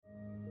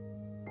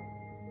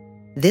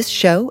This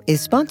show is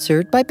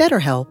sponsored by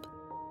BetterHelp.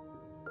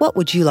 What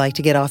would you like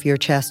to get off your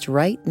chest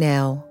right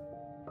now?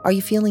 Are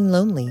you feeling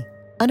lonely,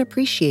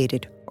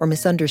 unappreciated, or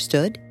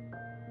misunderstood?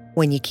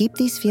 When you keep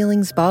these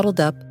feelings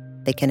bottled up,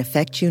 they can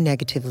affect you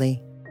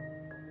negatively.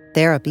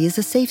 Therapy is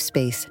a safe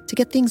space to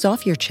get things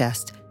off your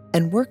chest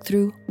and work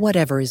through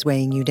whatever is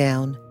weighing you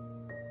down.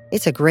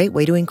 It's a great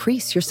way to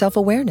increase your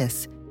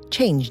self-awareness,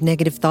 change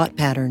negative thought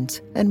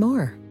patterns, and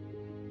more.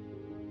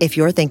 If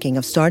you're thinking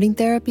of starting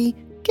therapy,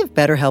 give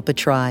BetterHelp a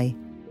try.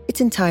 It's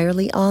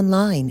entirely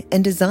online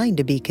and designed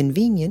to be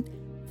convenient,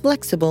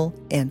 flexible,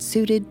 and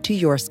suited to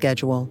your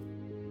schedule.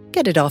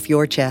 Get it off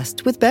your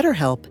chest with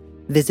BetterHelp.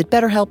 Visit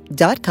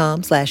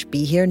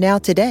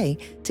BetterHelp.com/BeHereNow today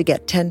to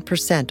get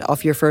 10%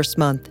 off your first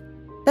month.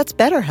 That's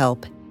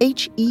BetterHelp,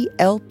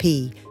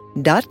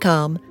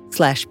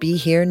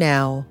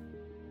 HELP.com/BeHereNow.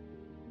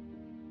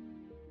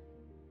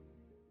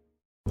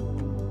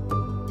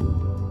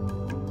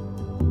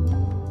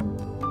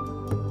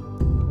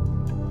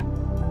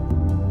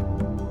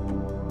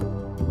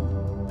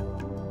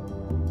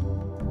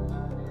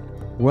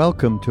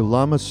 Welcome to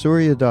Lama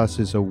Surya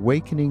Das's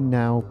Awakening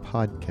Now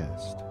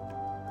podcast.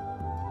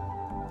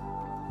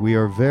 We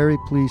are very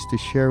pleased to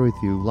share with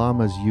you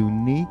Lama's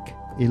unique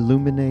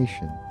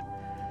illumination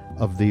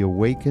of the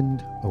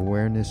Awakened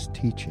Awareness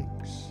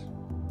teachings.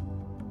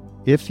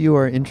 If you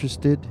are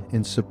interested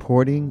in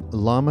supporting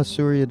Lama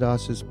Surya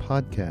Das's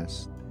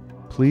podcast,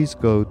 please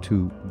go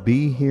to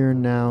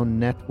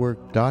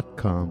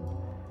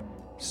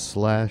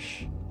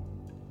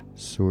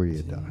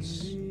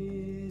BeHereNow.com/Suryadas.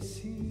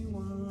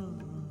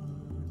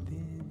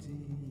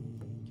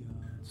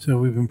 So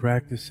we've been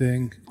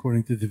practicing,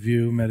 according to the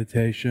view,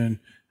 meditation,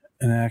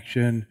 and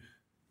action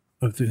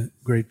of the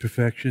great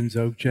perfection,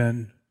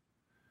 Dzogchen,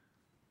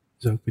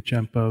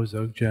 Dzogchen,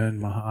 Dzogchen,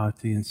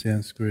 Mahāti in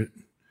Sanskrit,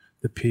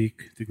 the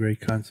peak, the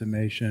great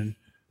consummation,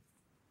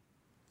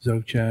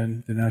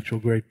 Dzogchen, the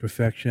natural great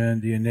perfection,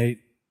 the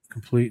innate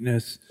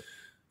completeness,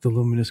 the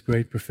luminous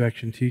great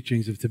perfection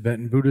teachings of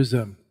Tibetan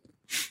Buddhism,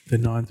 the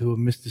non-dual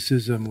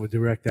mysticism with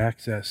direct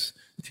access,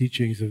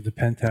 teachings of the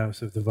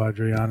penthouse of the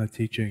Vajrayana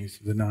teachings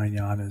of the 9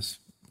 yanas.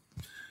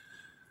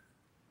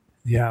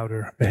 The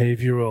outer,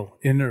 behavioral,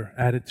 inner,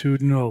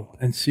 attitudinal,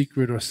 and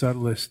secret or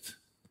subtlest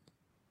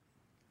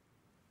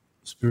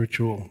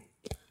spiritual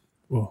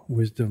or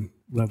wisdom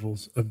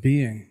levels of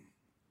being.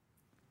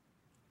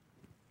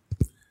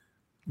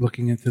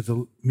 Looking into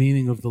the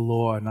meaning of the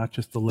law, not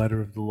just the letter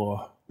of the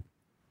law,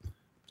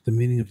 but the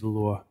meaning of the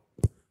law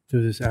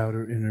through this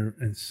outer, inner,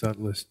 and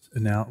subtlest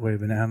way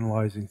of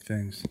analyzing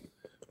things.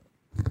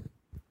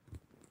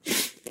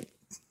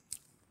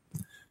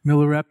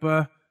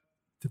 Milarepa,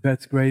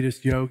 Tibet's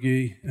greatest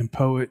yogi and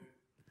poet,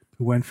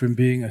 who went from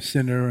being a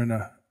sinner and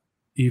a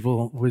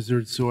evil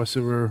wizard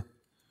sorcerer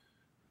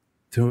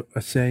to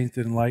a saint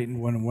and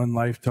enlightened one in one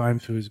lifetime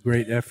through his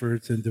great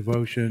efforts and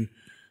devotion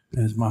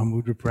and his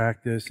Mahamudra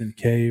practice in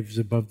caves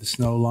above the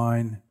snow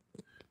line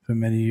for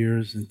many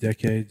years and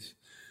decades.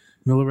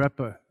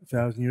 Milarepa,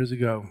 1,000 years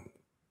ago,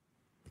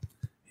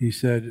 he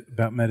said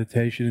about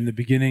meditation, in the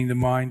beginning the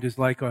mind is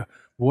like a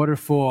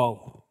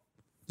waterfall,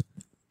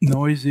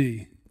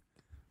 noisy,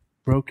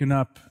 broken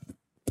up,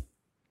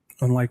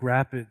 unlike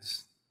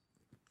rapids.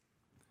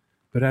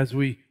 But as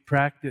we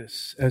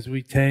practice, as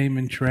we tame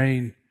and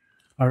train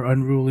our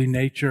unruly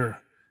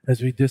nature,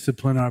 as we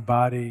discipline our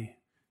body,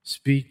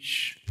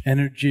 speech,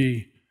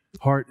 energy,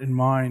 heart and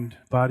mind,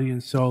 body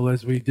and soul,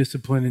 as we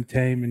discipline and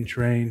tame and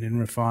train and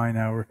refine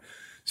our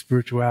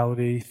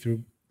spirituality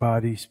through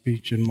body,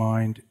 speech, and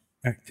mind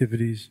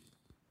activities,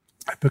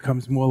 it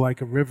becomes more like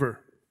a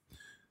river,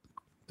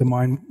 the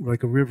mind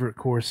like a river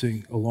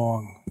coursing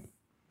along,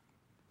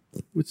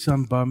 with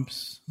some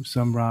bumps,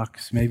 some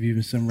rocks, maybe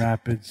even some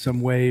rapids,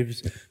 some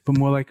waves, but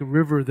more like a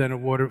river than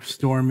a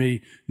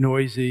stormy,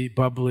 noisy,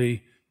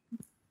 bubbly,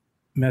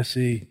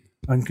 messy,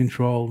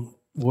 uncontrolled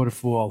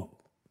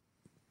waterfall.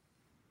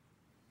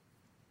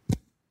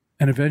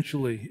 And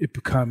eventually it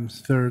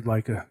becomes, third,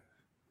 like a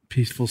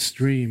peaceful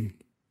stream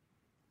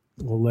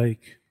or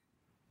lake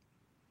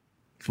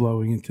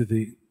flowing into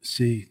the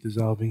sea,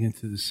 dissolving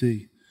into the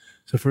sea.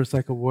 So first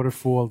like a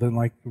waterfall, then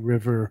like a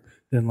river,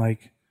 then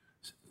like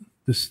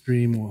the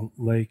stream or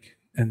lake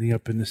ending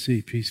up in the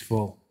sea,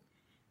 peaceful,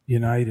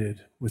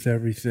 united with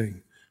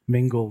everything,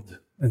 mingled,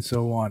 and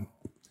so on.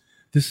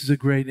 This is a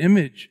great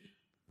image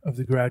of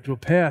the gradual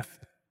path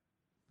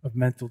of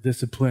mental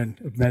discipline,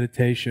 of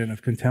meditation,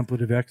 of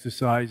contemplative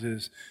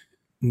exercises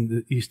in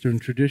the Eastern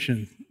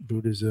tradition,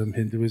 Buddhism,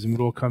 Hinduism. It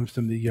all comes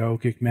from the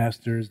yogic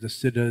masters, the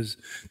siddhas,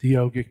 the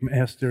yogic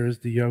masters,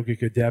 the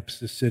yogic adepts,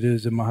 the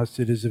siddhas and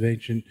mahasiddhas of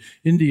ancient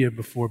India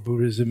before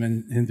Buddhism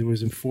and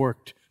Hinduism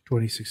forked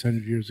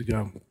 2,600 years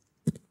ago.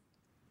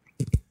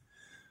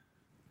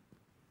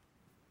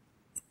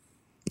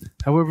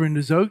 However, in the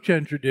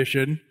Dzogchen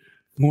tradition,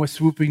 more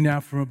swooping now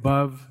from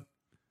above,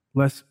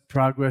 less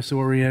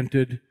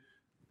progress-oriented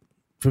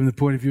from the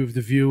point of view of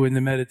the view and the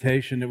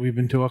meditation that we've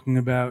been talking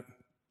about,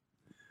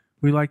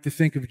 we like to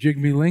think of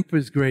Jigme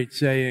Lingpa's great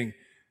saying,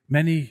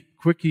 many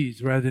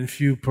quickies rather than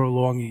few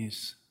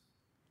prolongies.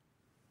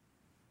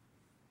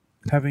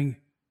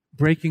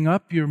 breaking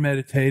up your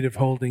meditative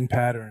holding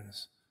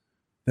patterns.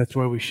 That's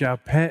why we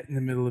shout pet in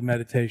the middle of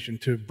meditation,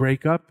 to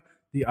break up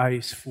the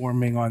ice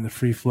forming on the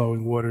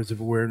free-flowing waters of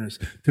awareness,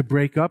 to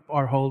break up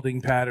our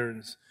holding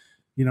patterns.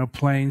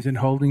 Planes and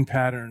holding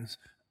patterns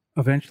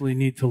eventually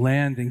need to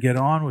land and get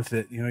on with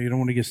it. You don't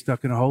want to get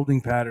stuck in a holding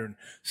pattern.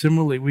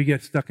 Similarly, we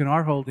get stuck in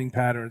our holding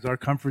patterns, our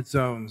comfort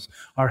zones,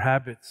 our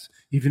habits.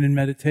 Even in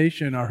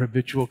meditation, our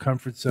habitual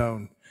comfort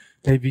zone.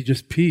 Maybe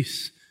just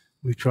peace.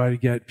 We try to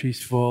get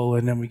peaceful,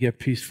 and then we get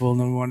peaceful, and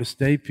then we want to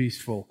stay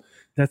peaceful.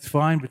 That's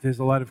fine, but there's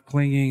a lot of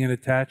clinging and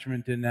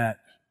attachment in that.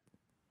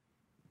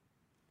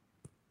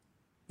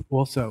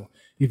 Also,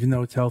 even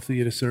though it's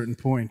healthy at a certain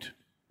point.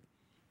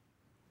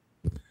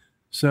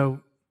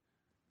 So,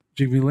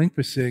 Jigme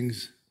Lingpa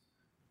sings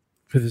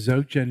for the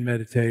Dzogchen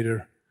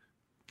meditator,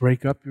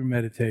 break up your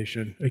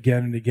meditation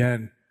again and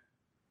again.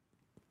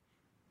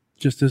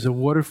 Just as a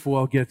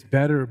waterfall gets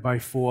better by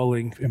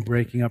falling and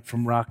breaking up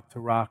from rock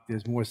to rock,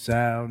 there's more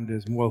sound,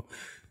 there's more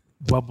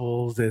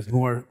bubbles, there's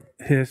more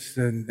hiss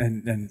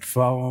and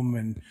foam,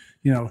 and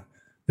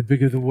the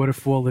bigger the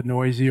waterfall, the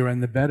noisier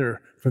and the better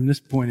from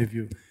this point of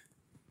view.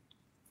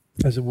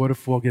 As a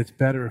waterfall gets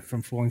better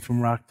from falling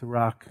from rock to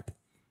rock,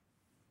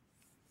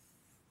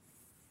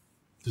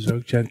 the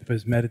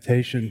Dzogchenpa's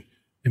meditation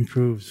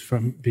improves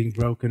from being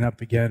broken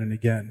up again and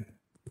again.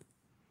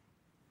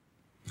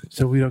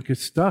 So we don't get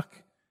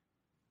stuck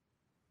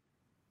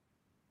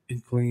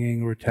in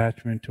clinging or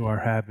attachment to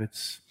our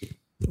habits,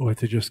 or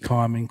to just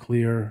calm and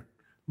clear,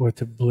 or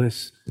to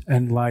bliss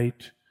and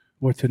light,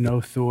 or to no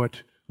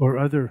thought, or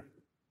other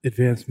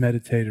advanced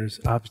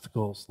meditators'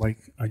 obstacles,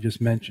 like I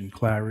just mentioned,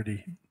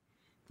 clarity,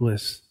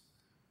 bliss,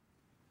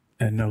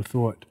 and no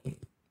thought.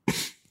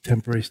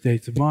 Temporary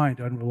states of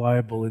mind,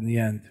 unreliable in the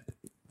end.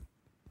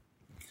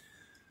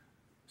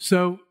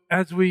 So,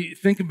 as we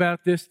think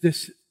about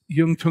this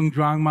Yung Tung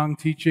Drangmang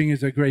teaching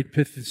is a great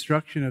pith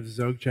instruction of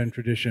the Dzogchen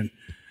tradition.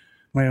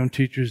 My own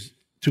teachers,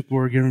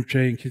 Tukor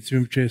Rinpoche and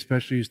Kitsu Rinpoche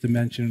especially, used to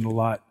mention it a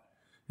lot,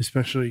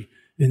 especially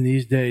in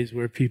these days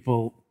where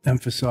people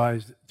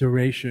emphasize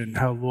duration,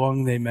 how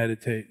long they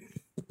meditate.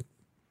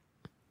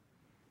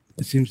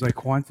 It seems like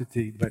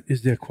quantity, but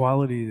is there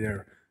quality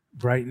there?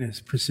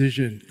 Brightness,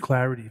 precision,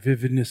 clarity,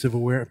 vividness of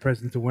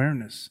present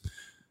awareness,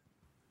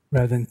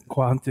 rather than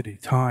quantity,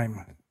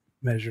 time,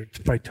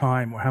 measured by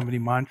time, or how many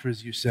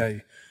mantras you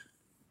say,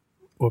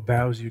 or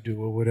bows you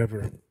do, or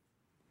whatever.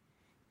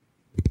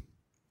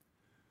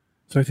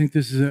 So I think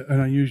this is an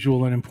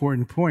unusual and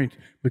important point,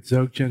 with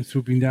Dzogchen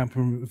swooping down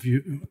from a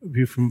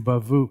view from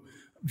above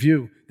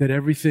view, that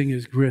everything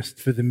is grist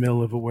for the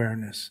mill of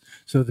awareness.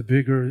 So the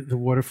bigger the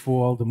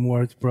waterfall, the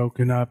more it's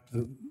broken up,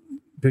 the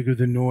bigger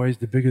the noise,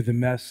 the bigger the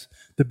mess,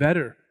 the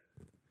better.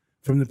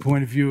 From the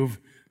point of view of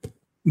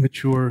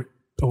mature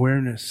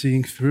awareness,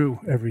 seeing through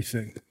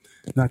everything,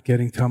 not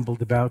getting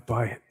tumbled about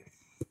by it.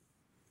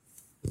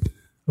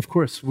 Of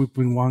course,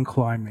 swooping one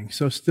climbing.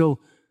 So still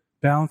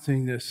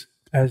balancing this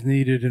as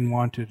needed and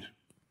wanted,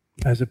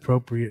 as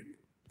appropriate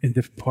in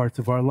different parts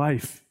of our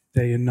life,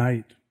 day and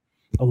night,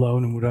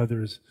 alone and with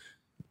others,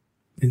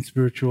 in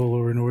spiritual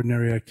or in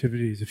ordinary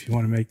activities, if you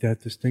want to make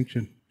that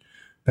distinction.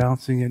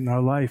 Balancing it in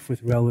our life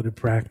with relative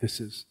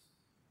practices.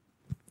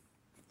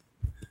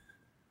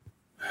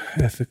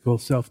 Ethical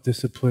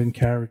self-discipline,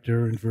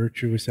 character, and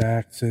virtuous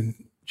acts, and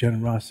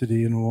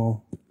generosity in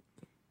all.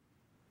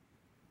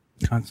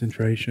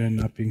 Concentration,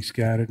 not being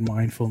scattered,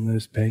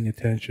 mindfulness, paying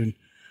attention,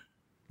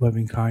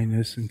 loving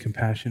kindness and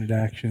compassionate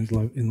actions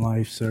in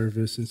life,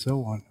 service, and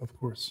so on, of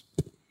course.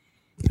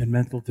 And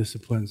mental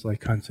disciplines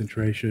like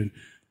concentration,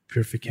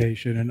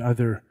 purification, and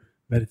other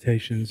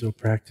meditations or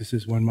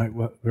practices one might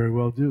very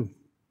well do.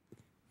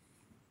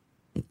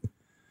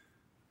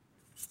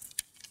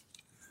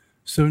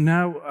 So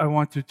now I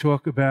want to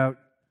talk about,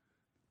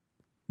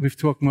 we've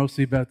talked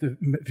mostly about the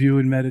view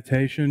in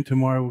meditation.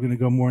 Tomorrow we're going to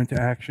go more into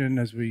action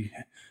as we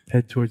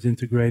head towards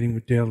integrating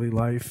with daily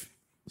life,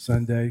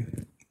 Sunday.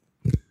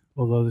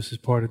 Although this is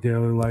part of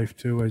daily life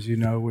too, as you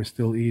know, we're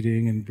still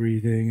eating and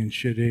breathing and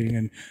shitting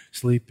and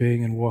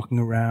sleeping and walking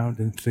around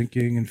and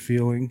thinking and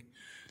feeling.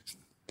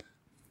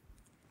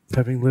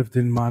 Having lived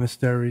in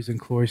monasteries and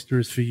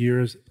cloisters for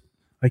years,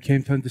 I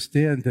came to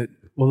understand that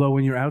although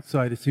when you're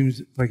outside, it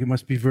seems like it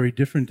must be very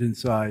different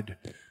inside.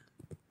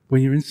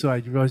 When you're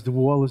inside, you realize the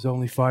wall is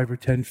only 5 or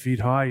 10 feet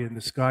high and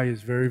the sky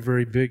is very,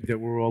 very big that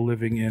we're all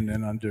living in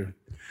and under.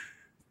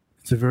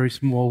 It's a very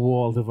small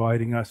wall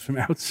dividing us from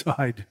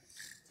outside.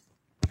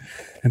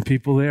 And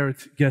people there,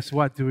 guess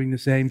what, doing the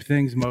same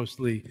things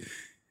mostly.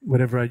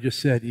 Whatever I just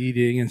said,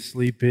 eating and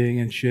sleeping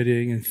and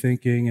shitting and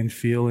thinking and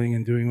feeling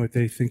and doing what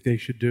they think they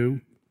should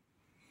do.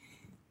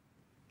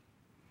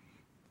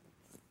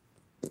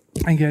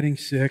 And getting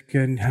sick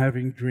and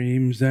having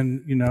dreams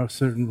and,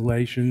 certain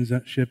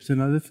relationships and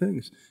other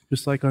things,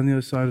 just like on the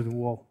other side of the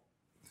wall.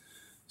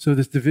 So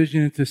this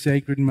division into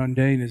sacred and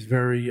mundane is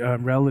very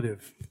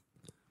relative,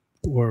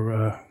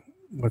 or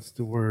what's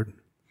the word?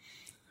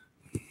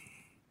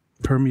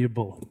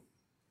 Permeable.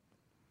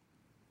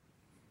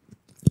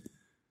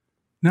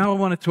 Now I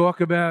want to talk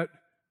about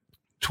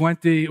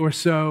 20 or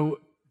so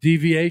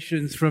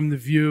deviations from the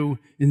view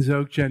in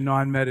Dzogchen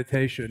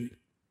non-meditation.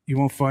 You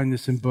won't find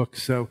this in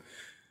books, so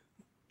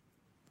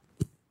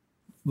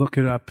look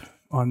it up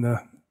on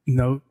the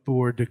note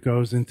board that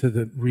goes into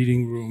the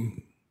reading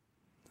room,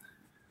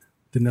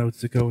 the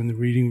notes that go in the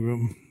reading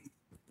room.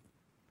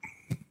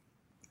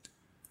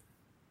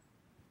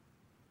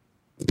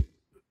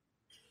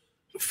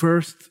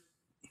 First,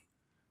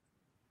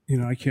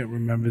 I can't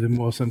remember them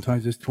all.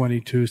 Sometimes it's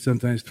 22,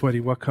 sometimes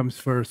 20. What comes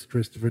first,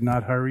 Christopher?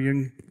 Not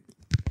hurrying?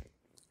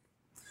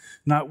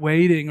 Not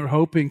waiting or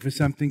hoping for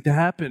something to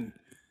happen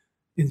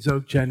in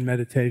Dzogchen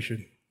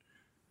meditation.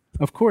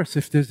 Of course,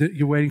 if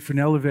you're waiting for an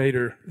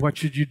elevator, what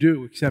should you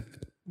do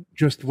except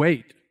just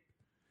wait?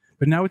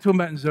 But now we're talking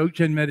about in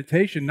Dzogchen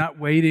meditation, not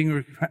waiting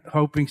or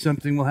hoping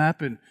something will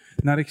happen,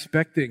 not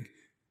expecting,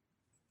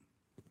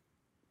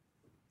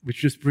 which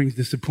just brings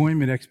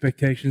disappointment.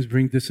 Expectations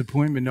bring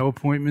disappointment. No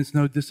appointments,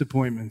 no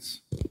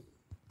disappointments.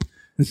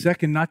 And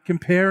second, not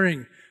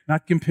comparing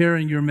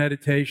your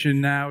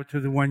meditation now to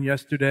the one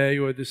yesterday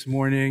or this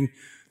morning,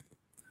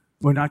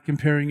 or not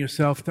comparing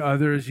yourself to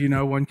others.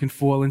 One can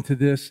fall into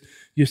this.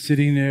 You're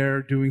sitting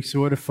there doing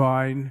sort of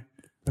fine.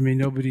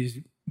 Nobody's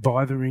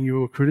bothering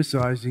you or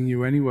criticizing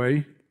you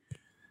anyway.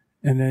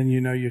 And then,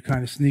 you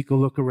kind of sneak a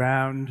look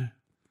around.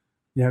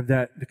 You have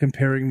the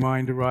comparing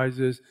mind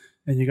arises.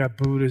 And you got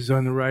Buddhas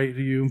on the right of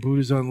you, and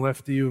Buddhas on the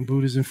left of you, and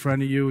Buddhas in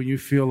front of you, and you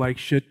feel like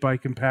shit by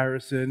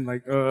comparison,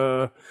 like,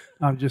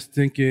 I'm just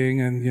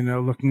thinking and,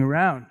 looking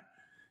around.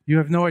 You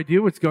have no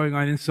idea what's going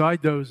on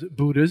inside those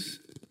Buddhas.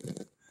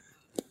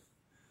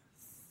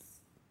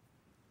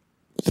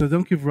 So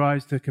don't give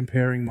rise to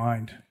comparing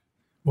mind,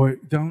 or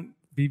don't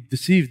be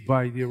deceived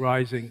by the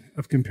arising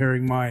of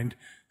comparing mind,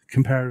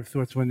 comparative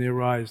thoughts when they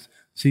arise.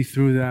 See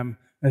through them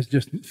as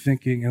just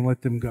thinking and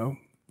let them go.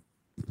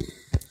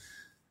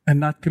 And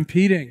not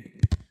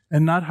competing,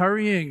 and not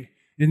hurrying.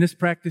 In this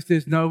practice,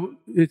 it's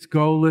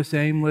goalless,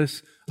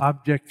 aimless,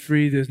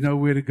 object-free. There's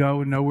nowhere to go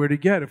and nowhere to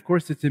get. Of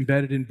course, it's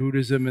embedded in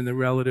Buddhism and the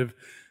relative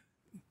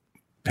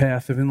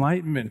path of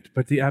enlightenment,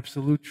 but the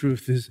absolute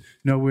truth is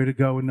nowhere to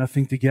go and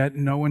nothing to get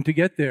and no one to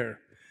get there.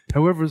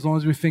 However, as long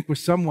as we think we're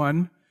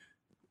someone,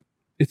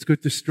 it's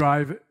good to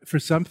strive for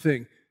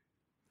something.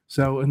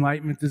 So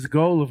enlightenment is the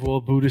goal of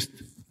all Buddhist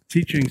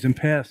teachings and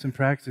paths and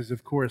practices,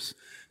 of course.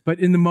 But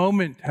in the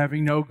moment,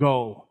 having no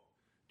goal,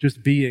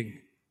 just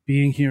being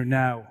here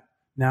now,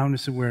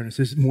 nowness awareness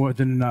is more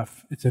than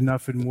enough. It's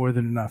enough and more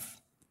than enough.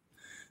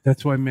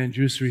 That's why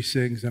Manjusri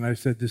sings, and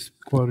I've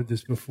quoted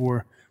this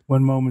before,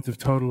 one moment of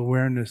total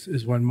awareness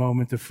is one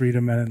moment of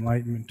freedom and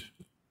enlightenment.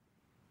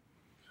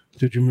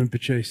 Dudjom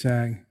Rinpoche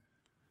sang,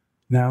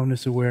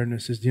 nowness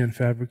awareness is the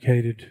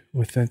unfabricated,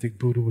 authentic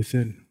Buddha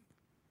within.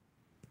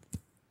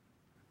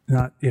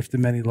 Not if the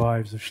many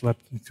lives have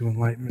schlepped into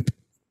enlightenment.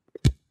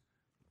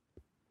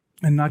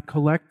 And not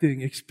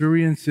collecting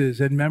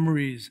experiences and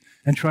memories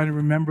and trying to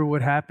remember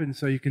what happened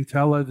so you can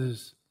tell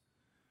others.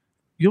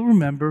 You'll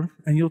remember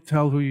and you'll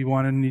tell who you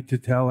want and need to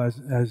tell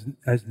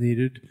as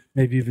needed,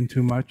 maybe even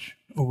too much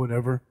or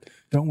whatever.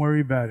 Don't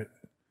worry about it.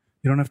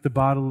 You don't have to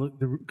bottle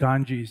the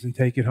Ganges and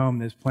take it home.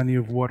 There's plenty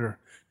of water.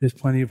 There's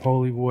plenty of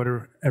holy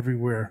water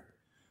everywhere.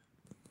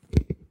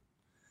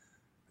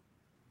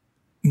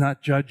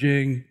 Not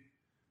judging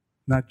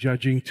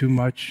too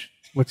much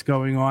what's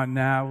going on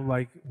now,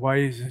 like why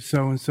is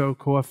so-and-so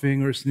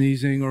coughing or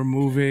sneezing or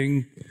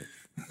moving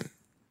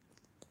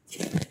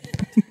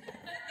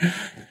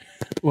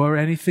or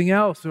anything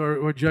else,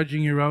 or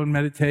judging your own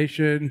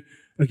meditation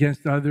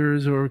against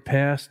others or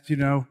past,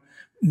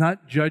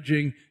 not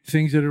judging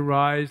things that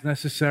arise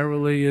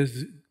necessarily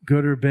as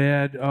good or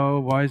bad.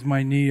 Oh, why is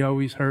my knee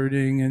always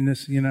hurting? And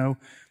this, the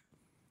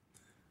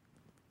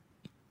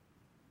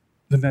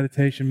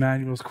meditation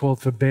manual is called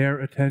for bare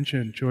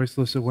attention,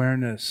 choiceless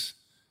awareness,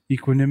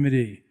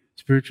 equanimity,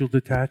 spiritual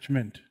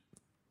detachment.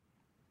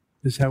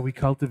 This is how we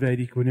cultivate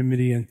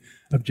equanimity and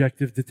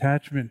objective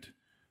detachment,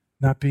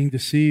 not being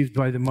deceived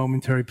by the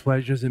momentary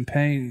pleasures and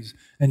pains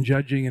and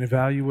judging and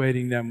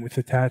evaluating them with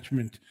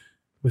attachment,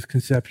 with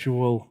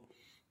conceptual,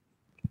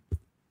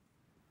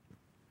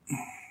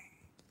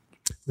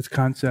 with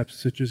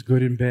concepts such as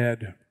good and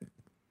bad.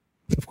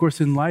 Of course,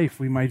 in life,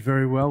 we might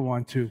very well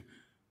want to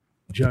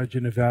judge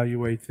and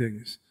evaluate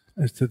things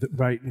as to the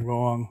right and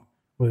wrong,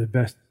 or the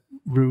best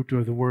route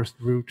or the worst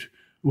route,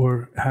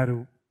 or how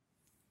to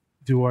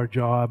do our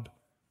job,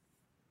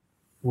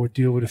 or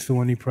deal with a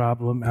thorny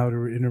problem,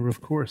 outer or inner,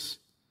 of course.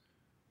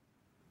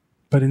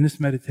 But in this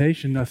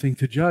meditation, nothing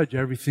to judge.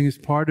 Everything is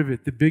part of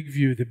it. The big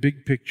view, the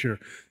big picture,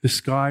 the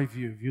sky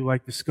view. View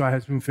like the sky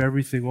has room for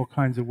everything, all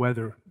kinds of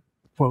weather,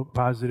 quote,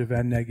 positive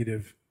and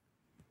negative,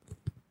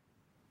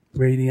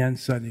 rainy and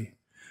sunny.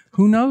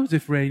 Who knows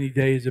if rainy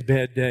day is a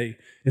bad day?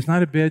 It's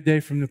not a bad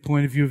day from the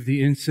point of view of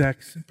the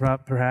insects,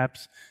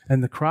 perhaps,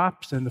 and the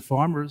crops and the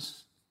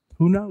farmers.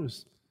 Who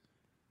knows?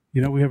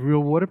 We have a real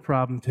water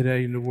problem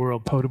today in the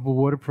world, potable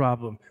water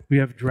problem. We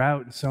have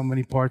drought in so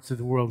many parts of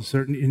the world,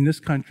 certainly in this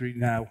country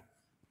now.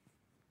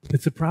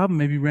 It's a problem.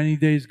 Maybe rainy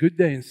day is good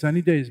day and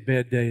sunny day is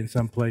bad day in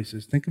some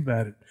places. Think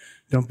about it.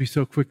 Don't be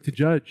so quick to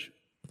judge.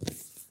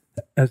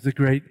 As the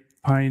great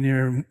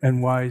pioneer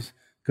and wise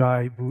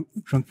guy,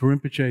 Trungpa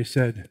Rinpoche,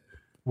 said,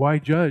 why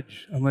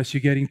judge unless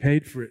you're getting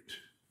paid for it?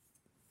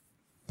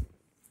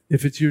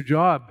 If it's your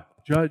job,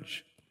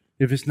 judge.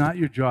 If it's not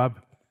your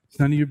job, it's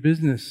none of your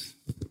business.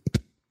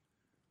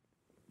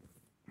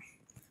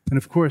 And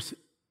of course,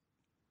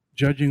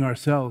 judging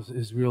ourselves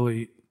is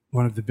really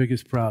one of the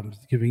biggest problems,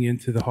 giving in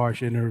to the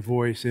harsh inner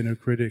voice, inner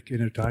critic,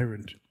 inner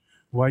tyrant.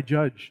 Why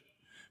judge?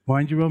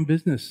 Mind your own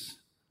business.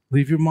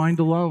 Leave your mind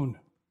alone.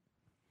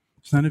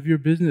 It's none of your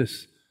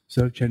business.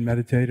 Dzogchen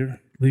meditator,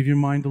 leave your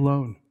mind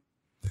alone.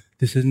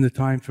 This isn't the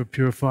time for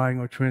purifying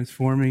or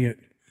transforming it.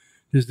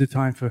 This is the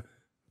time for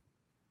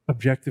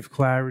objective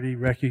clarity,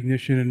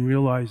 recognition, and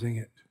realizing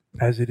it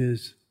as it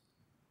is.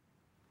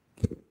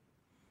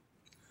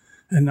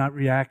 And not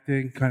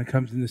reacting kind of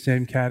comes in the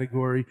same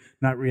category,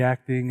 not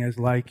reacting as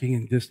liking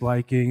and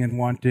disliking and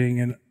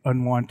wanting and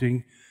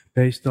unwanting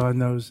based on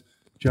those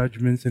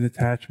judgments and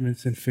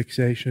attachments and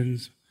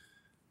fixations,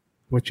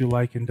 what you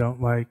like and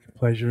don't like,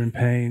 pleasure and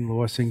pain,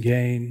 loss and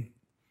gain,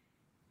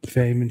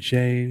 fame and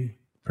shame,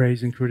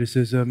 praise and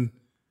criticism,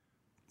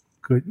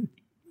 good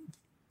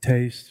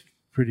taste,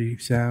 pretty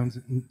sounds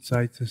and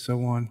sights and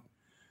so on.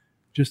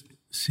 Just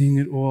seeing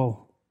it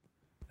all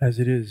as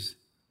it is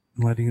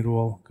and letting it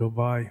all go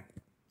by.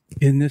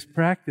 In this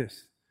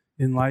practice,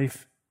 in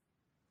life,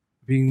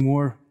 being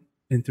more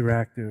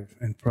interactive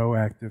and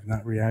proactive,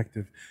 not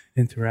reactive,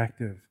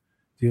 interactive,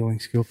 dealing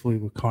skillfully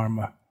with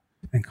karma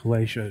and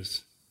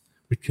kleshas,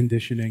 with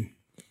conditioning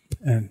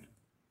and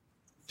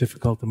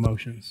difficult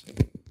emotions,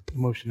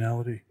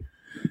 emotionality,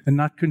 and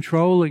not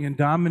controlling and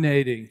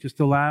dominating, just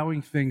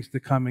allowing things to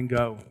come and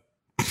go,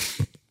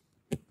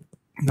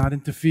 not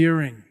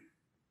interfering,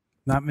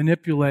 not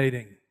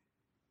manipulating.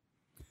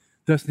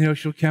 Thus,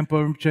 Nyosho Khenpo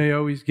Rinpoche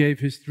always gave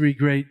his three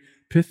great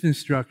pith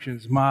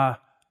instructions: ma,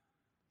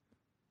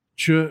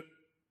 chu,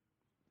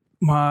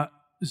 ma,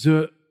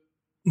 zu,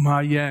 ma,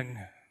 yang.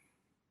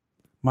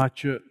 Ma,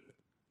 chu,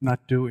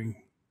 not doing,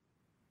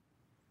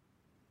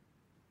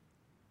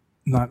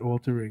 not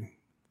altering.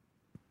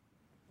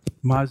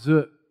 Ma,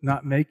 zu,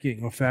 not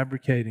making or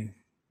fabricating,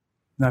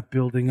 not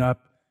building up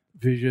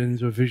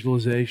visions or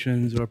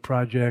visualizations or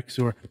projects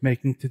or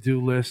making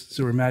to-do lists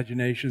or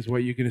imaginations,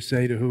 what you're going to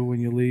say to who when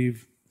you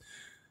leave.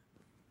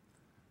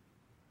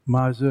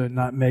 Ma Zu,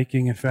 not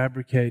making and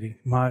fabricating.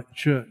 Ma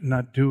Chu,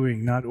 not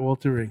doing, not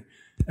altering.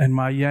 And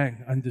Ma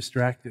Yang,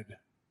 undistracted.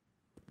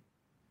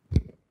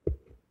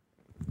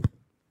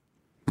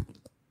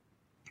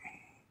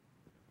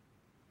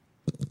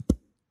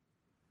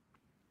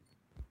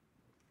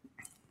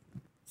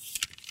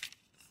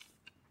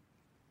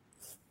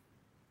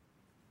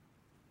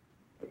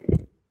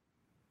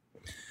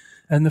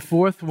 And the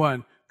fourth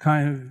one,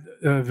 kind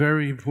of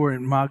very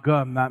important, Ma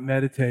Gum, not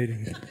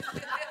meditating.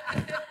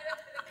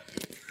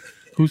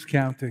 Who's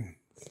counting?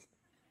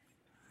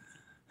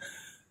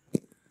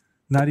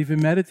 Not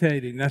even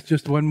meditating. That's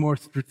just one more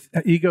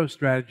ego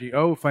strategy.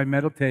 Oh, if I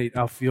meditate,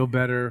 I'll feel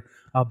better.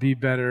 I'll be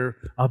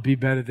better. I'll be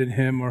better than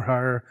him or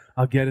her.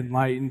 I'll get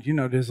enlightened. You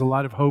know, there's a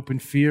lot of hope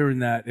and fear in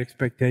that,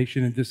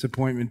 expectation and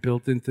disappointment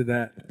built into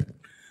that.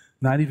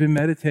 Not even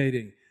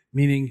meditating,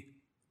 meaning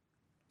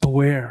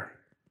aware.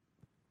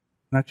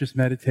 Not just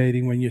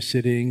meditating when you're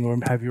sitting or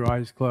have your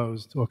eyes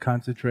closed or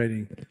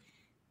concentrating.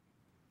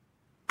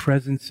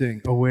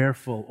 Presencing,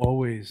 awareful,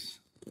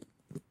 always,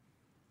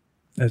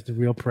 as the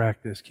real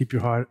practice. Keep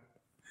your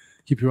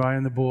eye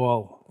on the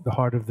ball, the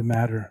heart of the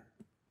matter.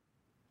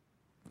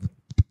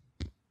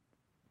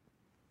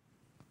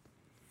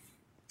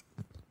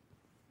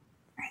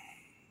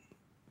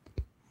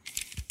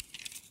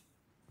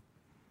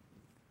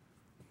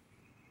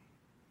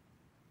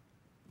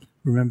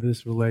 Remember,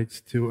 this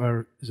relates to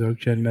our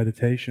Dzogchen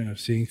meditation of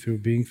seeing through,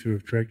 being through,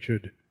 of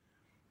Tregchud.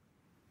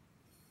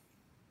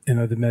 In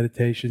other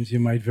meditations, you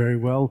might very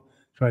well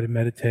try to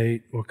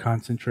meditate or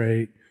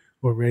concentrate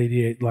or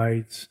radiate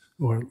lights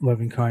or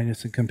loving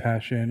kindness and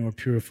compassion or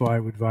purify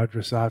with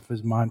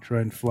Vajrasattva's mantra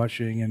and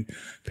flushing and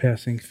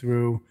passing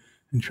through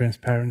and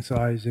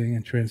transparentizing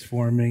and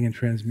transforming and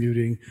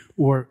transmuting,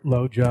 or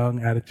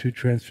Lojong, attitude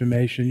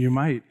transformation. You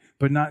might,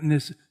 but not in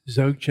this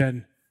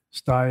Dzogchen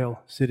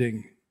style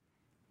sitting,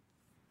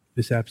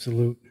 this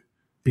absolute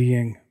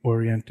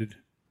being-oriented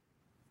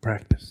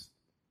practice.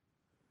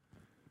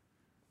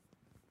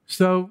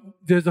 So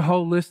there's a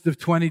whole list of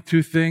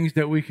 22 things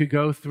that we could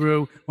go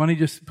through. Why don't you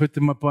just put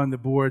them up on the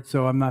board,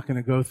 so I'm not going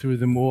to go through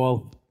them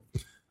all.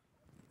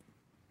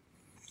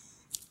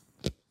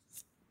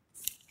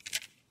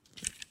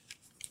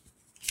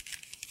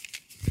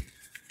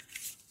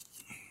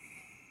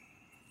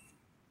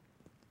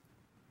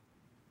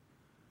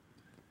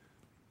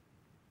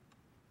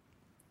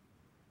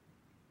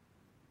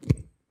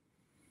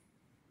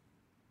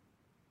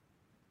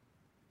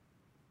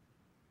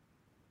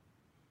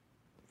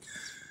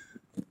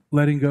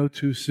 Letting go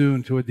too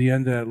soon toward the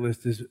end of that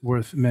list is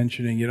worth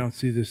mentioning. You don't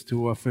see this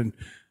too often.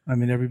 I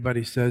mean,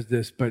 everybody says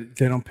this, but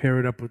they don't pair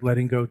it up with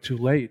letting go too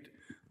late.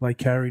 like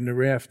carrying the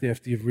raft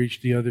after you've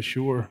reached the other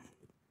shore.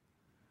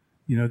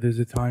 There's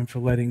a time for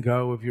letting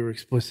go of your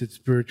explicit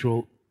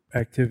spiritual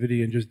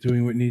activity and just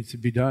doing what needs to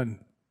be done.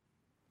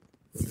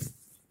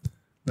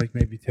 Like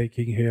maybe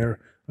taking care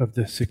of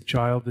the sick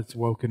child that's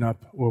woken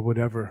up or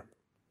whatever.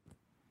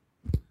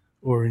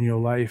 Or in your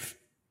life,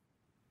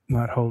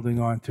 not holding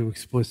on to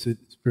explicit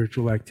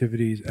spiritual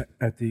activities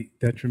at the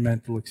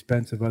detrimental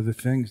expense of other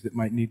things that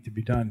might need to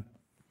be done.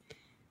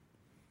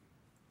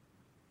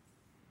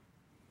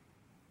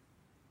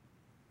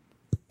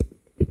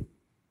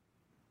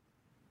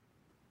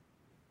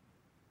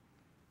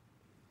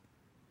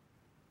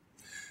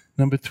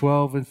 Number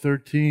 12 and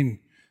 13,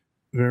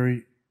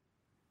 very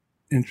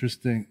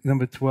interesting.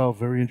 Number 12,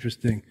 very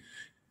interesting.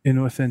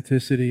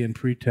 Inauthenticity and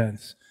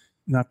pretense.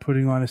 Not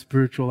putting on a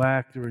spiritual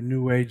act or a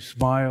new age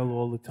smile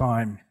all the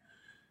time.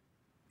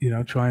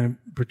 Trying to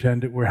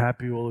pretend that we're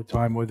happy all the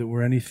time or that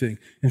we're anything.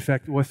 In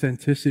fact,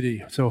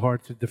 authenticity, so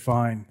hard to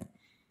define,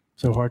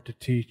 so hard to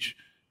teach,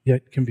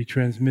 yet can be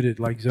transmitted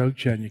like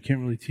Dzogchen. You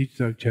can't really teach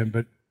Dzogchen,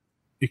 but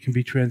it can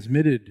be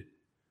transmitted.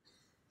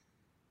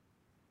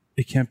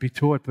 It can't be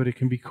taught, but it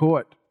can be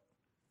caught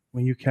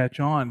when you catch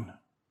on.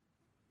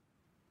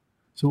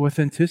 So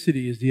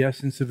authenticity is the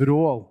essence of it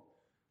all.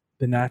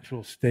 The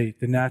natural state,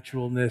 the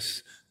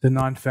naturalness, the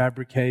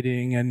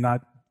non-fabricating and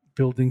not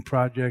building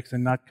projects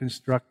and not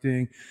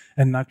constructing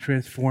and not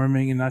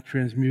transforming and not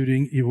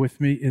transmuting. You're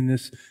with me in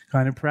this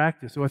kind of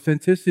practice.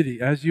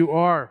 Authenticity, as you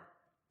are.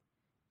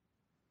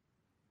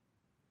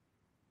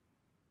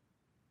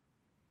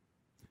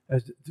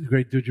 As the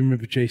great Dudjom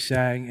Rinpoche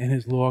sang in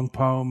his long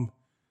poem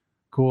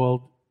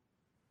called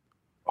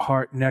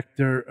Heart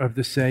Nectar of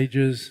the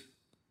Sages.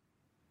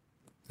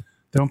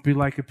 Don't be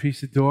like a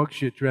piece of dog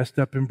shit dressed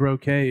up in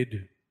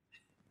brocade.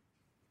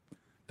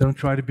 Don't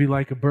try to be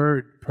like a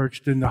bird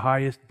perched in the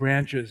highest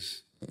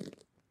branches,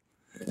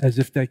 as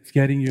if that's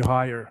getting you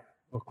higher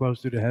or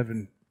closer to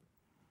heaven.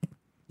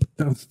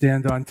 Don't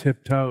stand on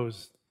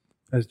tiptoes,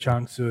 as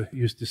Chang Tzu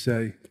used to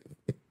say.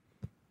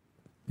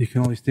 You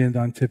can only stand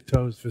on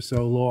tiptoes for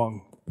so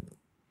long.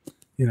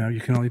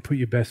 You can only put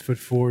your best foot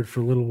forward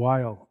for a little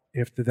while.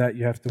 After that,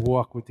 you have to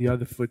walk with the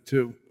other foot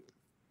too.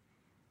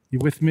 You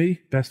with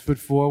me? Best foot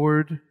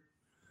forward,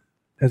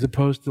 as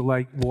opposed to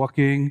like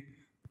walking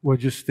or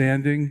just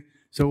standing.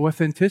 So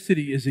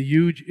authenticity is a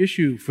huge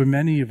issue for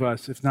many of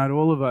us, if not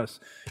all of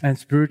us. And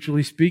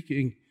spiritually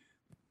speaking,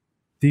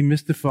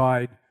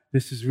 demystified,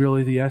 this is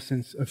really the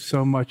essence of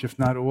so much, if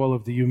not all,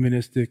 of the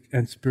humanistic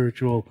and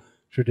spiritual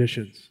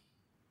traditions.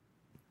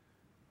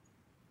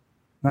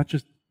 Not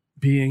just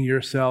being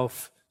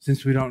yourself,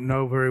 since we don't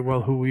know very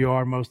well who we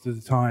are most of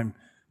the time,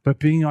 but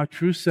being our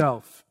true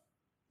self.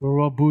 We're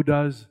all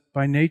Buddhas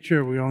by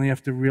nature. We only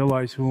have to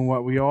realize who and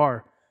what we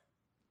are.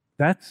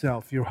 That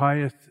self, your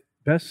highest,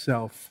 best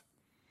self,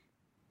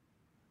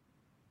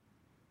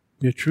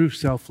 your true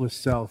selfless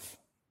self.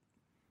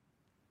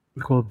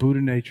 We call it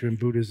Buddha nature in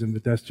Buddhism,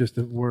 but that's just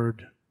a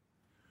word.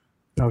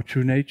 Our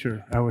true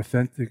nature, our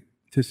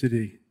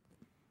authenticity,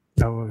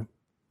 our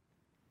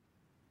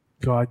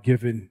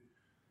God-given,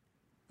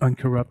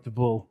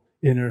 uncorruptible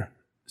inner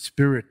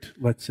spirit,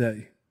 let's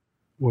say,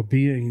 or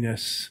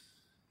beingness.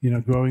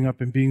 Growing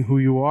up and being who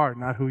you are,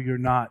 not who you're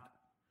not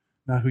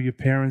who your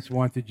parents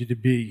wanted you to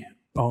be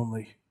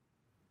only.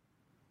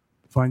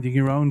 Finding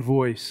your own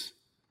voice,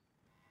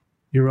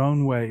 your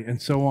own way,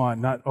 and so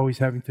on, not always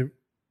having to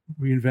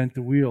reinvent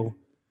the wheel,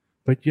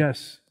 but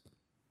yes,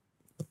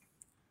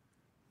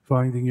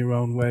 finding your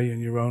own way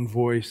and your own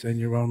voice and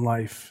your own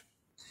life,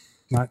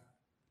 not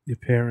your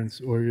parents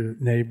or your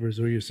neighbors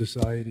or your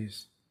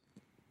societies.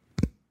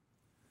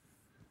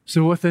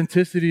 So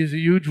authenticity is a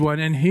huge one.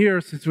 And here,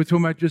 since we're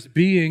talking about just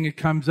being, it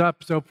comes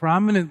up so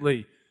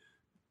prominently.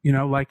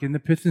 Like in the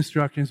pith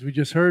instructions we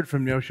just heard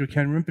from Nyosho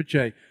Ken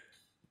Rinpoche.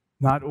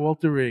 Not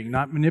altering,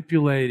 not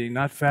manipulating,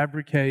 not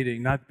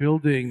fabricating, not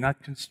building,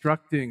 not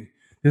constructing.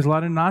 There's a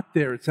lot of not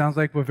there. It sounds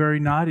like we're very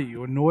naughty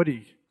or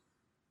naughty.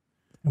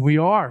 And we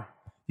are.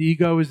 The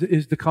ego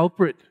is the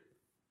culprit.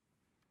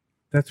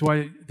 That's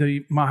why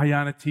the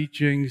Mahayana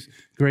teachings,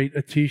 great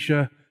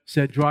Atisha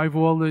said, drive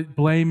all the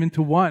blame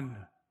into one.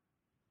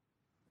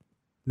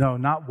 No,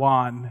 not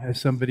Juan, as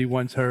somebody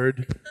once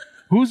heard.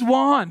 Who's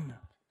Juan?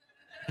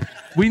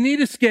 We need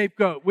a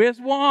scapegoat. Where's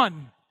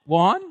Juan?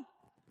 Juan?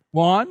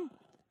 Juan?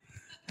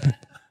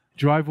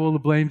 Drive all the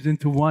blames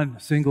into one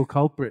single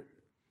culprit.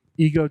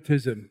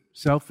 Egotism,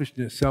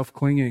 selfishness,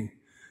 self-clinging.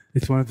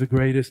 It's one of the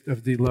greatest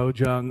of the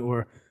Lojong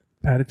or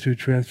attitude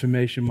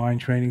transformation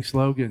mind training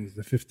slogans,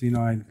 the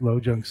 59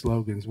 Lojong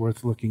slogans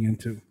worth looking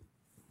into.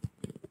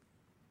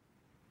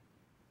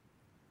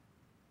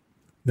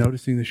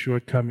 Noticing the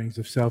shortcomings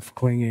of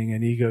self-clinging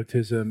and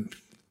egotism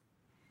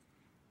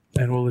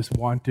and all this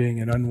wanting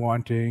and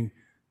unwanting,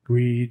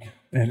 greed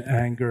and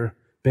anger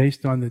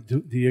based on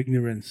the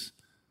ignorance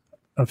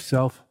of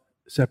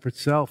separate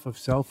self, of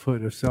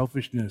selfhood, of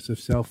selfishness, of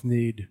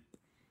self-need,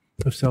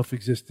 of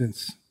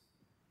self-existence.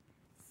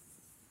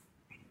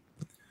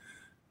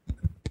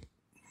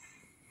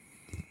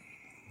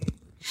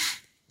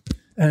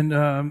 And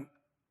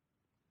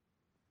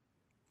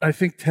I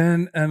think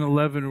 10 and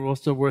 11 are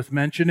also worth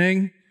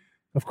mentioning.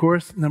 Of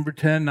course, number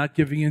 10, not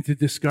giving into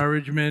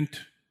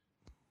discouragement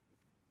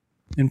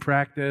in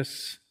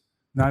practice,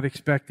 not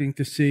expecting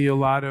to see a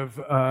lot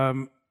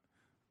of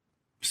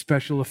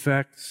special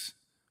effects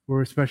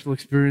or special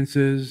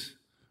experiences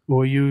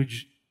or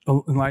huge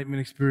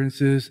enlightenment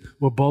experiences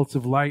or bolts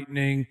of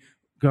lightning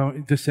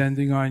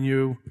descending on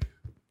you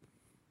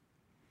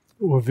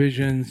or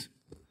visions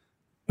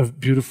of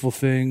beautiful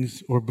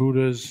things or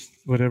Buddhas,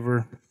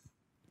 whatever.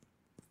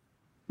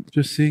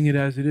 Just seeing it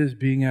as it is,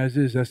 being as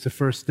is. That's the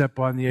first step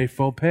on the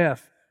Eightfold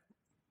Path.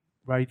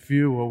 Right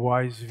view, a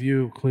wise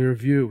view, clear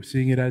view.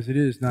 Seeing it as it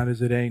is, not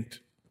as it ain't.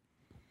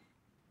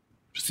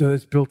 So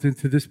it's built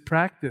into this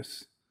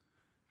practice.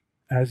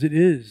 As it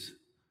is,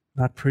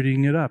 not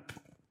prettying it up.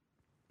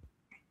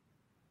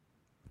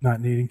 Not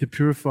needing to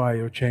purify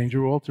or change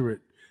or alter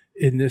it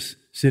in this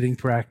sitting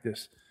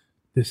practice.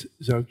 This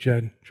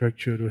Dzogchen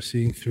Trekchut, or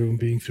seeing through and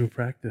being through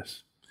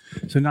practice.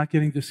 So not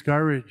getting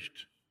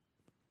discouraged.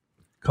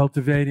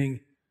 Cultivating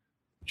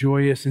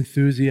joyous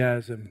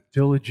enthusiasm,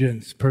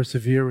 diligence,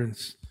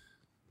 perseverance.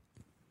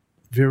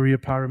 Virya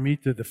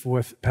Paramita, the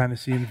fourth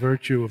Panacean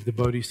virtue of the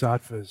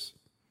Bodhisattvas.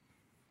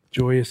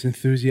 Joyous,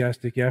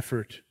 enthusiastic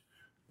effort,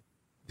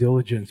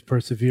 diligence,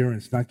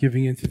 perseverance, not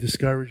giving into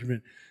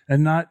discouragement,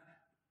 and not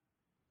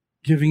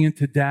giving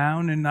into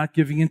down and not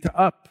giving into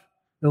up,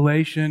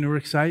 elation or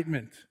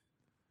excitement.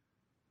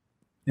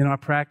 In our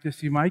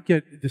practice, you might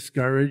get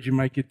discouraged, you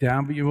might get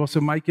down, but you also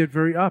might get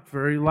very up,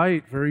 very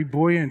light, very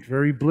buoyant,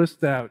 very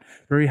blissed out,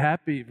 very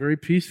happy, very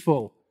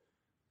peaceful.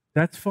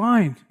 That's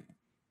fine.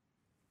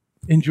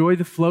 Enjoy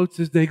the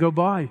floats as they go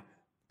by,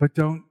 but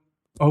don't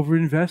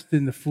overinvest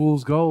in the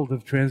fool's gold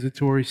of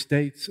transitory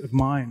states of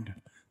mind.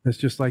 That's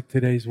just like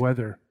today's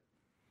weather.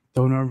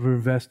 Don't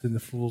overinvest in the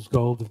fool's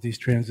gold of these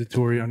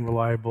transitory,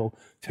 unreliable,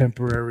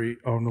 temporary,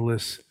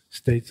 ownerless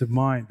states of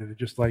mind that are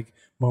just like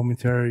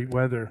momentary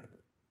weather.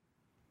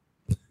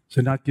 So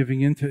not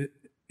giving into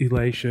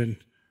elation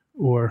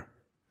or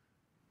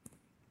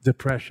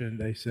depression,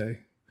 they say.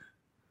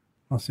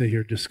 I'll say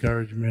here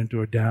discouragement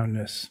or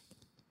downness.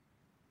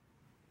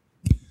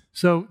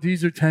 So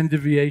these are 10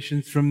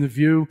 deviations from the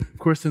view. Of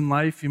course, in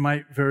life, you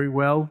might very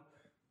well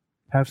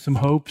have some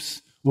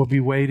hopes or be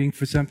waiting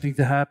for something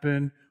to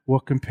happen or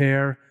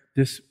compare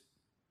this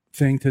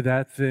thing to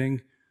that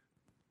thing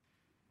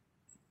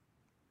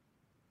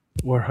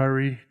or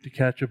hurry to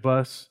catch a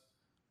bus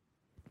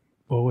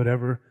or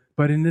whatever.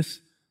 But in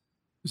this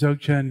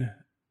Dzogchen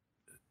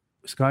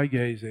sky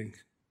gazing,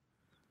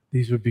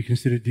 these would be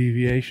considered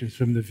deviations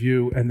from the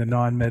view and the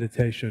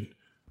non-meditation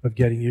of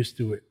getting used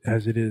to it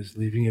as it is,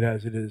 leaving it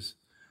as it is.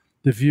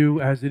 The view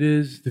as it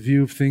is, the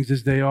view of things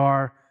as they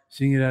are,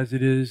 seeing it as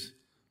it is,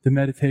 the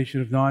meditation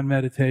of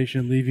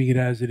non-meditation, leaving it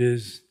as it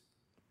is,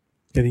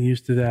 getting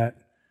used to that.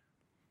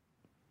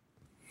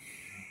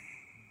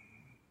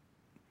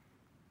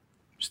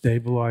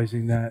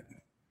 Stabilizing that.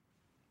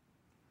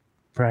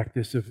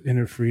 Practice of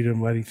inner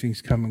freedom, letting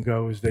things come and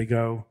go as they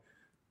go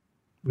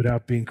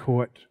without being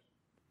caught.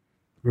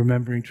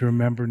 Remembering to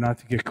remember not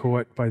to get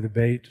caught by the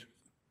bait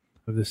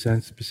of the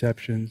sense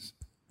perceptions,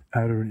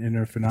 outer and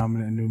inner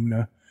phenomena and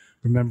noumena.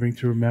 Remembering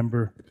to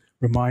remember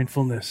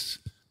mindfulness.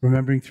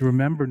 Remembering to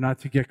remember not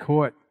to get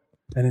caught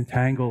and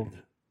entangled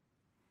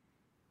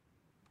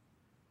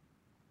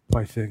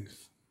by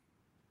things.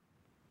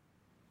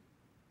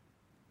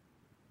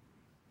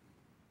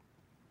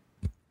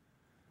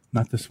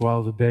 Not to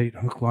swallow the bait,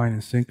 hook, line,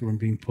 and sinker, and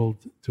being pulled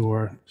to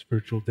our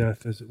spiritual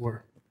death, as it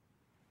were.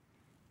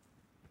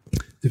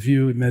 The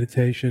view in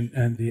meditation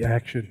and the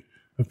action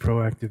of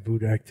proactive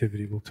Buddha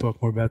activity. We'll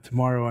talk more about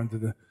tomorrow under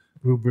the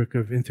rubric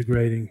of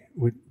integrating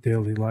with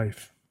daily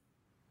life.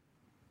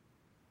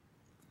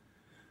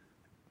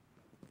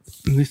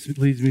 And this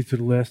leads me to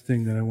the last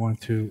thing that I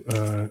want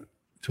to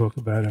talk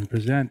about and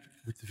present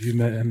with the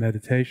view and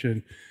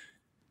meditation.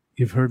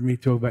 You've heard me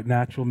talk about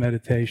natural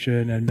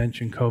meditation and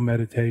mention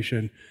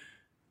co-meditation.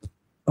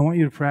 I want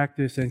you to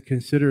practice and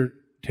consider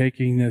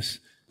taking this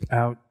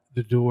out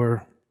the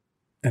door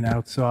and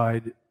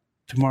outside.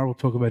 Tomorrow we'll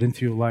talk about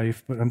into your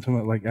life, but I'm talking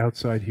about like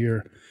outside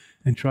here.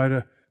 And try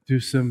to do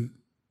some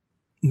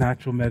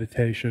natural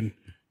meditation,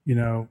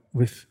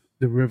 with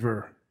the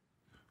river,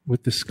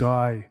 with the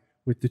sky,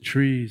 with the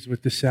trees,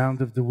 with the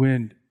sound of the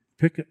wind.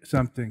 Pick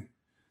something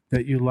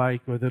that you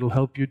like or that'll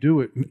help you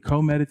do it.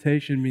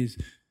 Co-meditation means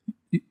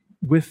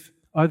with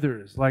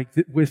others,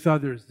 with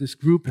others. This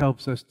group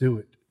helps us do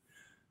it.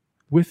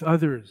 With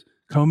others.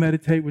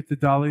 Co-meditate with the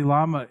Dalai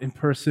Lama in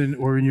person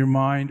or in your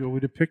mind or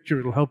with a picture.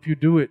 It'll help you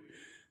do it.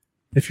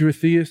 If you're a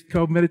theist,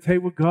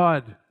 co-meditate with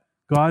God.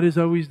 God is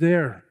always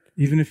there,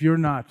 even if you're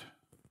not.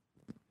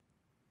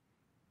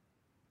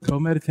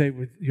 Co-meditate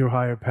with your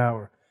higher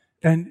power.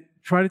 And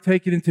try to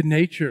take it into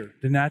nature,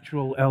 the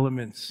natural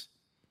elements.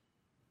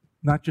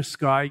 Not just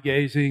sky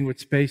gazing with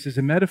space as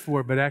a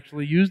metaphor, but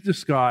actually use the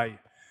sky.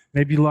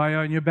 Maybe lie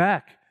on your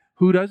back.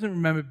 Who doesn't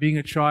remember being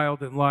a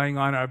child and lying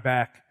on our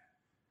back?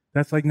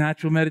 That's like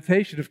natural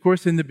meditation. Of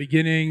course, in the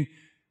beginning,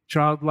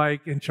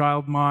 childlike and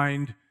child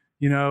mind,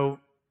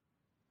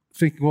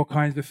 thinking all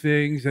kinds of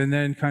things and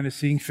then kind of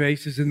seeing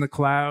faces in the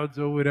clouds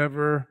or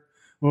whatever,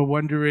 or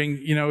wondering,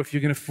 if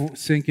you're going to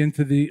sink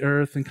into the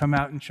earth and come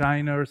out in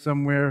China or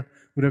somewhere,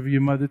 whatever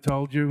your mother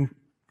told you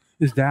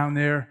is down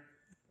there,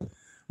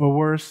 or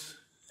worse.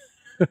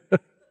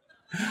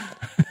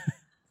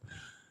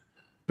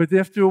 But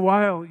after a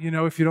while,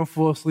 if you don't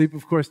fall asleep,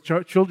 of course,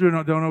 children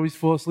don't always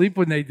fall asleep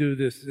when they do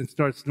this and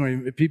start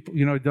snoring. People,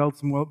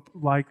 adults more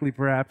likely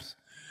perhaps.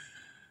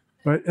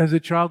 But as a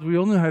child, we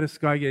all knew how to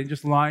skygaze,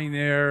 just lying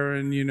there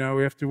and,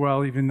 after a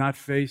while, even not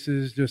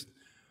faces, just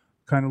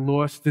kind of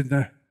lost in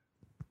the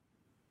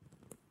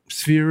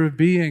sphere of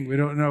being. We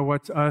don't know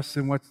what's us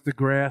and what's the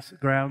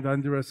ground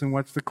under us and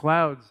what's the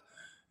clouds,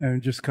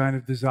 and just kind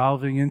of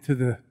dissolving into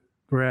the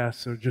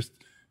grass or just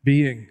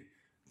being,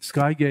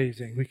 sky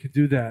gazing. We could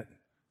do that.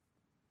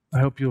 I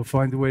hope you'll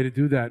find a way to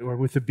do that, or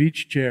with a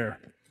beach chair,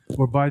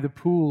 or by the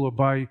pool, or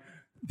by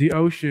the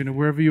ocean, or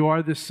wherever you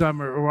are this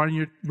summer, or on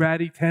your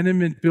ratty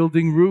tenement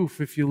building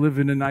roof if you live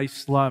in a nice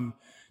slum.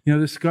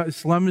 The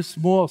slum is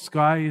small,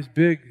 sky is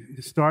big,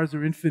 the stars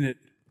are infinite.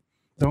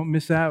 Don't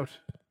miss out.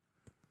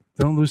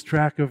 Don't lose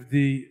track of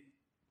the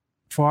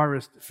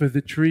forest for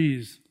the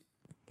trees.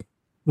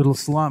 Little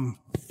slum.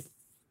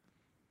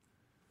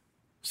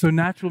 So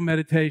natural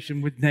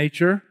meditation with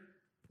nature,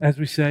 as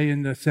we say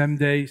in the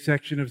Semday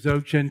section of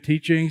Dzogchen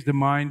teachings, the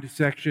mind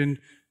section,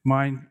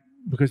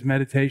 because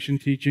meditation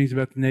teachings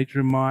about the nature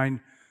of mind,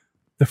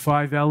 the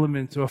 5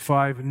 elements or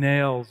 5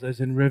 nails,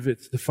 as in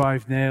rivets, the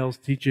 5 nails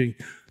teaching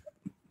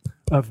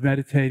of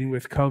meditating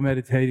with,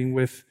 co-meditating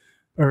with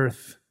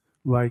earth,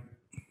 like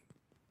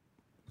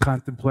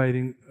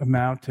contemplating a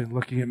mountain,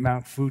 looking at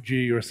Mount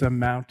Fuji or some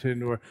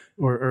mountain or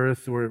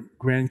earth or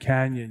Grand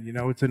Canyon.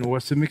 It's an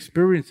awesome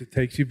experience. It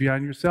takes you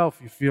beyond yourself.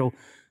 You feel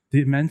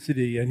the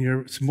immensity and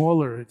you're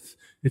smaller.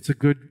 It's a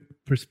good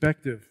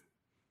perspective.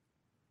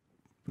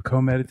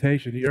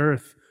 Co-meditation, the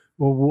earth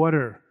or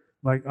water.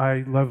 Like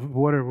I love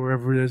water.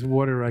 Wherever there's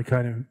water, I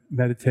kind of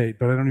meditate,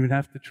 but I don't even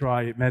have to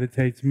try. It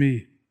meditates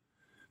me.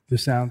 The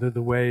sound of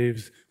the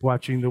waves,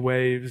 watching the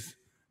waves,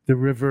 the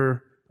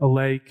river, a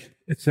lake,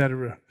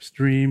 etc.,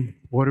 stream,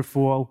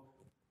 waterfall,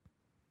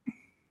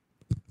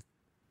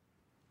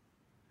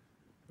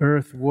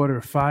 earth, water,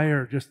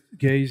 fire, just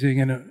gazing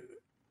in a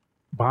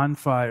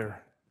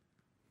bonfire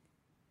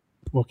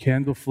or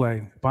candle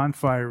flame.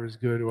 Bonfire is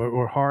good,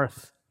 or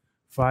hearth,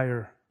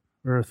 fire,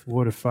 earth,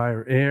 water,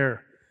 fire,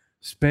 air,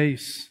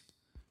 space,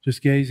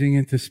 just gazing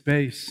into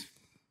space,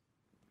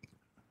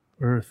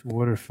 earth,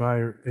 water,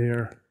 fire,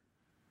 air.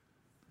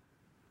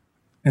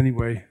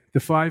 Anyway, the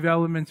 5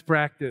 elements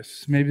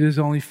practice. Maybe there's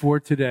only 4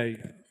 today.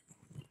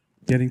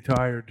 Getting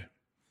tired.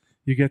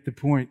 You get the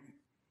point.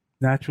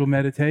 Natural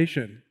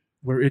meditation,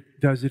 where it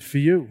does it for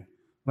you,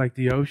 like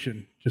the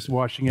ocean, just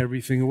washing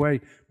everything away.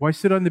 Why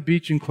sit on the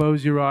beach and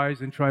close your eyes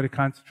and try to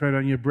concentrate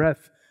on your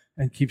breath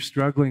and keep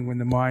struggling when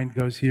the mind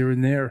goes here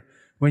and there,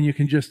 when you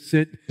can just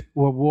sit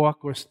or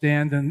walk or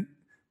stand and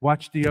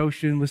watch the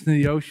ocean, listen to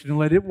the ocean, and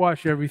let it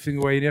wash everything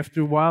away. And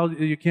after a while,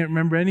 you can't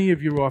remember any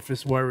of your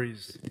office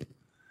worries.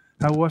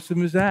 How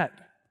awesome is that?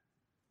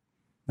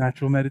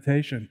 Natural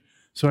meditation.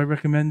 So I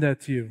recommend that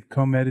to you.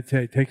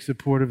 Co-meditate. Take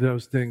support of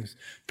those things.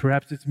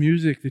 Perhaps it's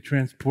music that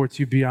transports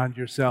you beyond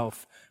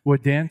yourself, or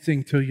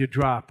dancing till you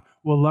drop,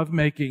 or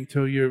lovemaking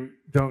till you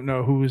don't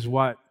know who is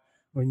what,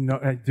 or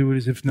do it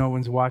as if no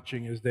one's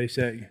watching, as they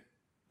say.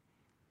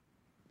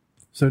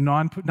 So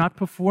not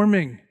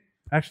performing,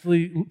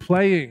 actually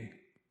playing,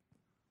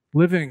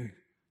 living.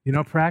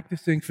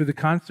 Practicing for the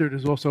concert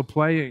is also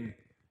playing.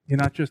 You're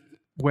not just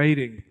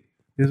waiting.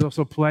 There's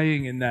also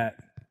playing in that.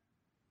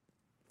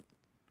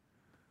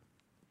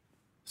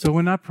 So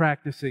we're not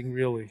practicing,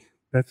 really.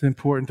 That's an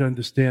important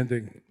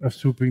understanding of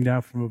swooping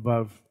down from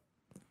above.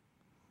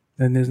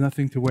 And there's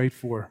nothing to wait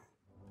for.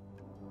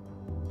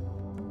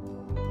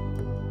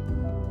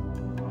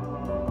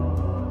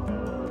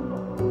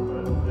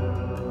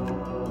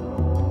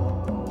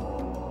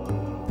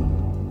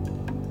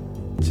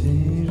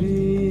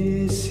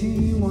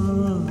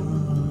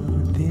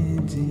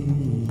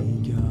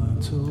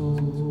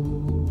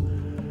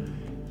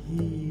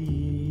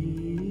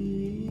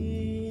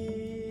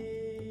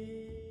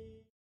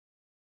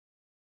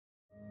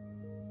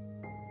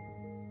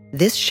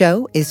 This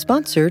show is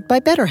sponsored by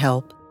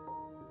BetterHelp.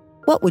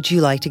 What would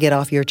you like to get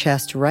off your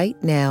chest right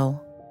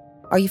now?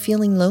 Are you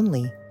feeling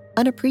lonely,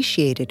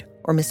 unappreciated,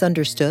 or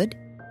misunderstood?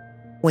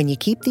 When you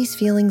keep these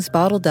feelings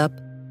bottled up,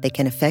 they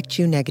can affect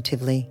you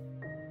negatively.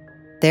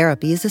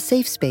 Therapy is a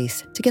safe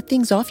space to get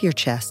things off your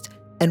chest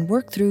and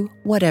work through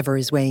whatever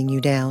is weighing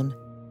you down.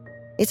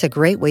 It's a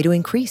great way to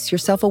increase your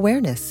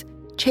self-awareness,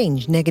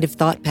 change negative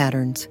thought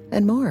patterns,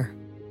 and more.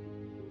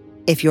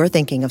 If you're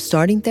thinking of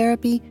starting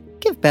therapy,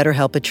 give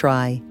BetterHelp a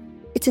try.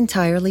 It's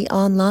entirely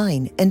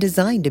online and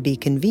designed to be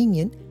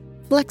convenient,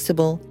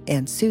 flexible,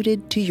 and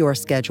suited to your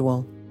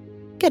schedule.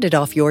 Get it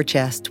off your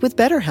chest with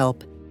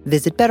BetterHelp.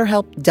 Visit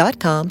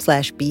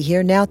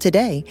BetterHelp.com/BeHereNow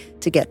today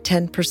to get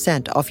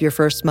 10% off your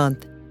first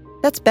month.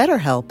 That's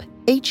BetterHelp,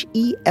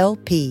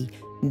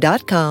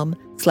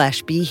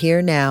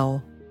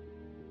 HELP.com/BeHereNow.